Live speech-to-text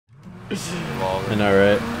I know,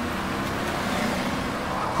 right?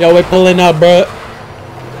 Yo, we're pulling up, bro.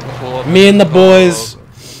 Me and the boys.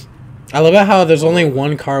 I love it how there's only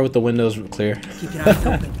one car with the windows clear. Keep your eyes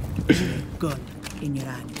open. Gun in your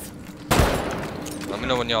hands. Let me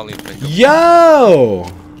know when y'all leave. Yo!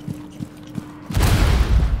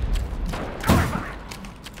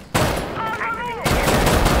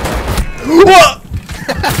 What?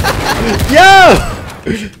 Yo!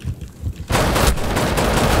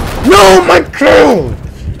 No, my crew!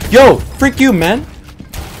 Yo, freak you, man.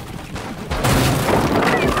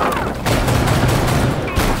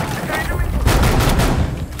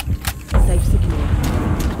 Safe secure.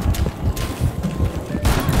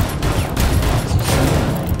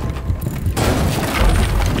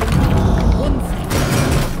 One second.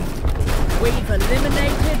 We've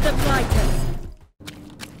eliminated the fighters.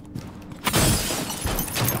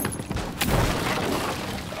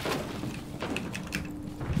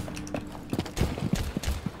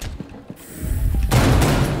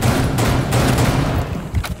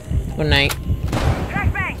 Good night.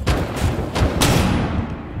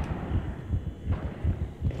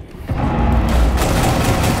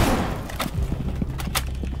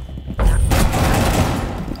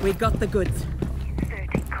 We got the goods.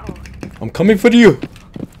 I'm coming for you.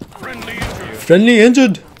 Friendly injured. Friendly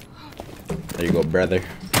injured. There you go, brother.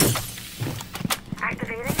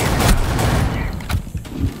 Activating.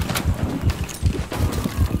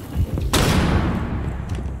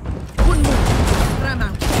 One more. Ram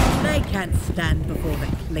out. They can't stand before the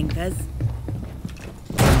clinkers.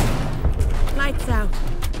 Lights out.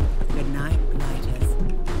 Good night, lighters.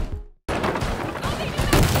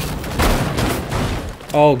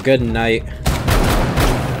 Oh, good night.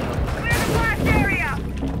 Clear the blast area.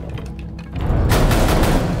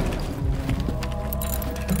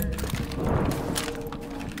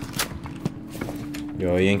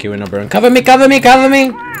 Yo, Yankee with no burn. Cover me, cover me, cover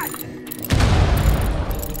me!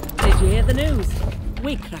 Did you hear the news?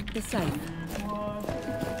 We cracked the safe.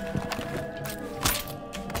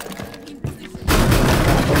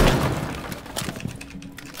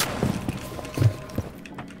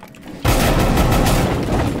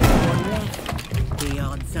 The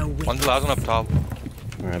odds are with One's the last one up top.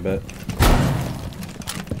 Alright, bet.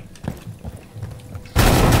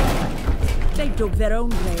 They dug their own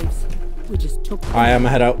graves. We just took them. Alright, I'm gonna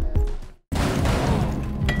head out.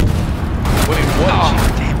 Wait, what? Oh,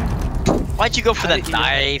 damn it. Why'd you go for that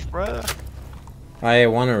knife, bro? I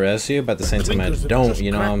want to res you, but at the same time I don't,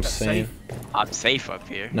 you know what I'm saying? I'm safe up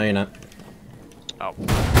here. No, you're not. Oh.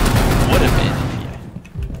 Would have been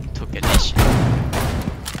if you took initiative.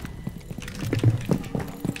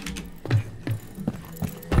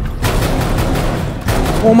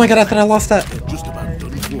 Oh my god, I thought I lost that. Just about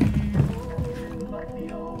done for.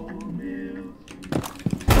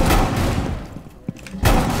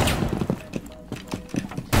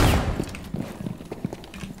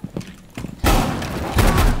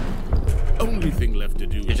 Only thing left to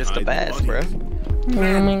do is You're just the hide best, bro. bodies.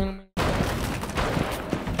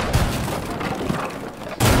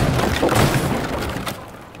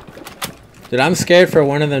 Dude, I'm scared for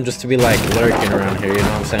one of them just to be like lurking around here, you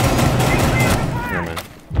know what I'm saying? Never mind.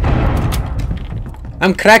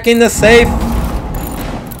 I'm cracking the safe!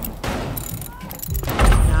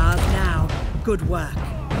 Ours now. Good work.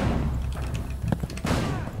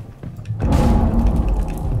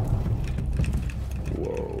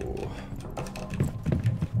 Whoa.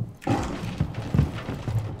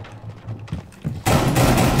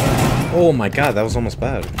 Oh my god, that was almost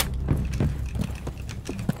bad.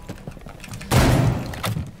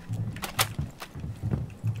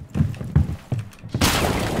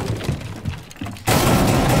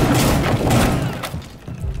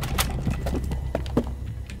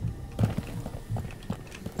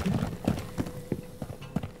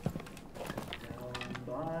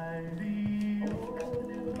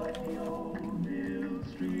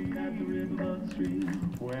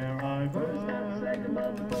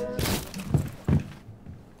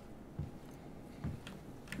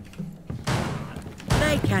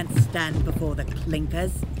 They can't stand before the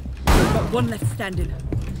clinkers. We've got one left standing.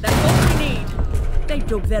 That's all we need. They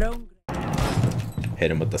dug their own.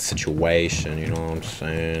 Hit him with the situation, you know what I'm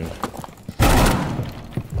saying?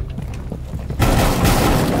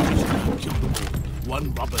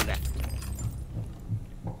 One rubber left.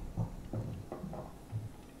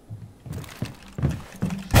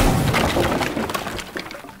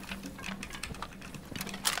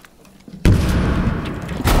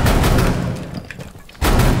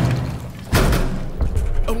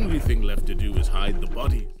 Only thing left to do is hide the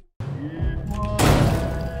bodies.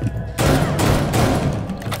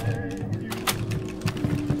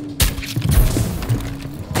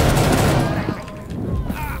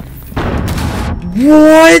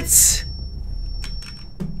 What?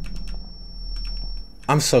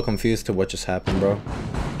 I'm so confused to what just happened, bro.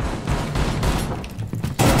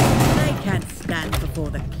 They can't stand before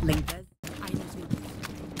the clinkers.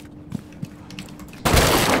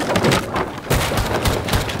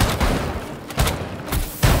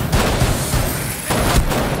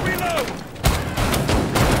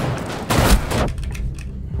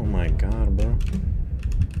 Oh my god, bro.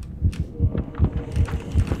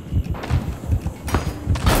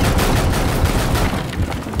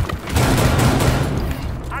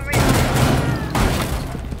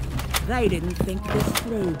 They didn't think this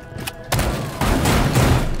through.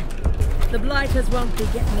 The blighters won't be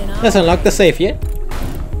getting in our... Let's unlock the safe yet.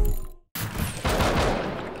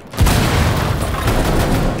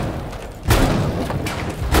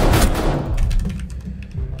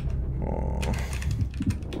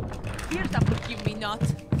 Here's a forgive me not.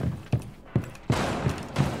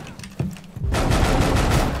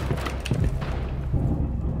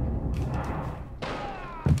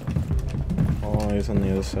 Oh, he's on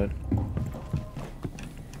the other side.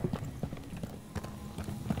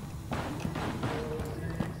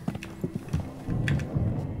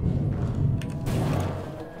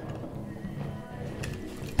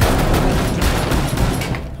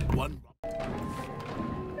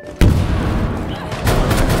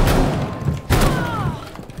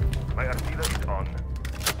 My artillery is on.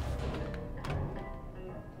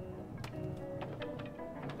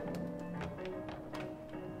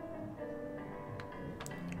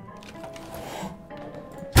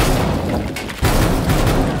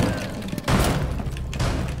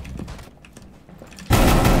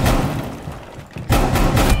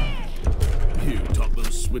 You taught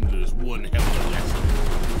those swindlers one hell of a lesson.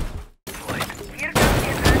 Here comes the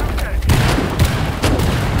internal search.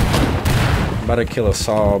 I'm about to kill us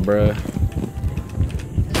all, bruh.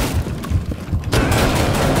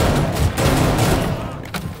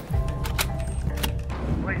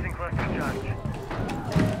 Placing cluster charge.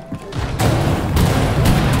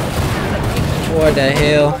 What the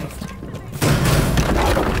hell?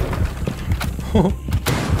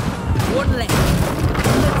 One left.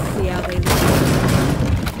 Let's see how they look.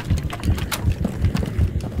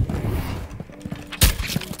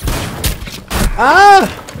 Ah!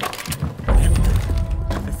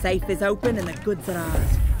 The safe is open and the goods are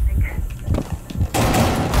ours.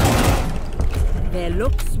 Their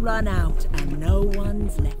looks run out and no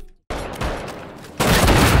one's left.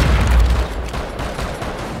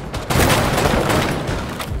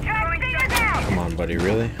 Charge figures out! Come on, buddy,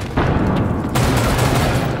 really?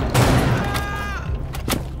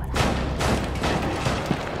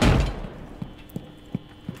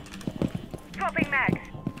 Dropping mags.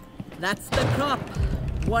 That's the crop.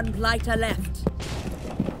 One blighter left.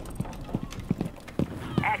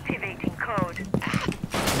 Activating code.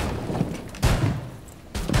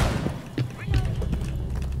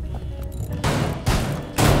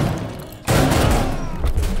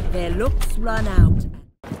 Their looks run out.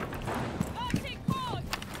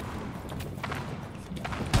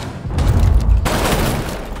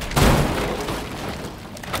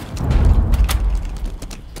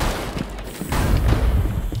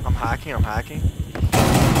 I'm hacking. I'm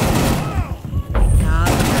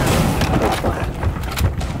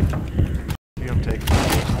taking.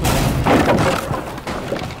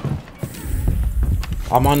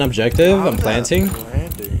 I'm on objective. I'm planting.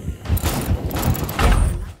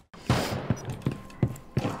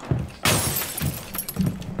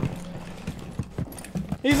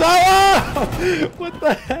 He's out! What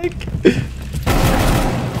the heck?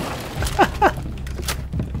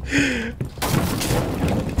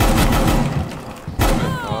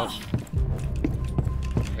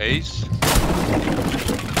 Ace.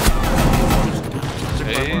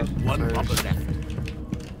 Ace. One proper left.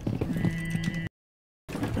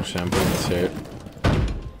 Actually, I'm putting this here.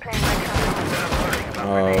 Playing my card.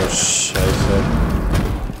 Oh, shit.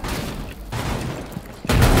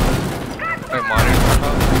 Hey, monitor.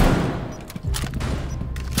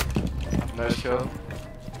 No show.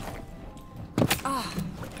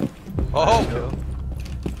 Oh!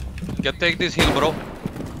 Can take this hill, bro.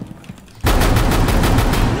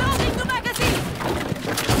 Loading the magazine.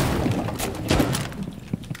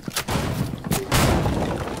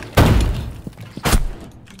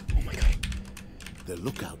 Oh my god. The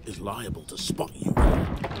lookout is liable to spot you.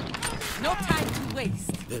 No time to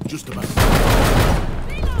waste. They're just about.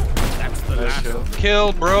 That's the last.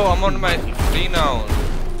 Kill, bro. I'm on my renown.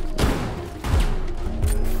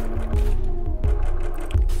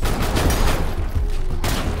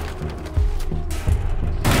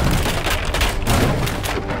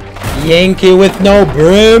 Yankee with no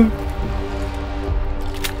brim.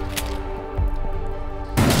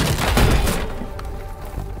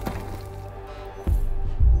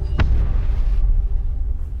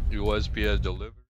 USPS delivered.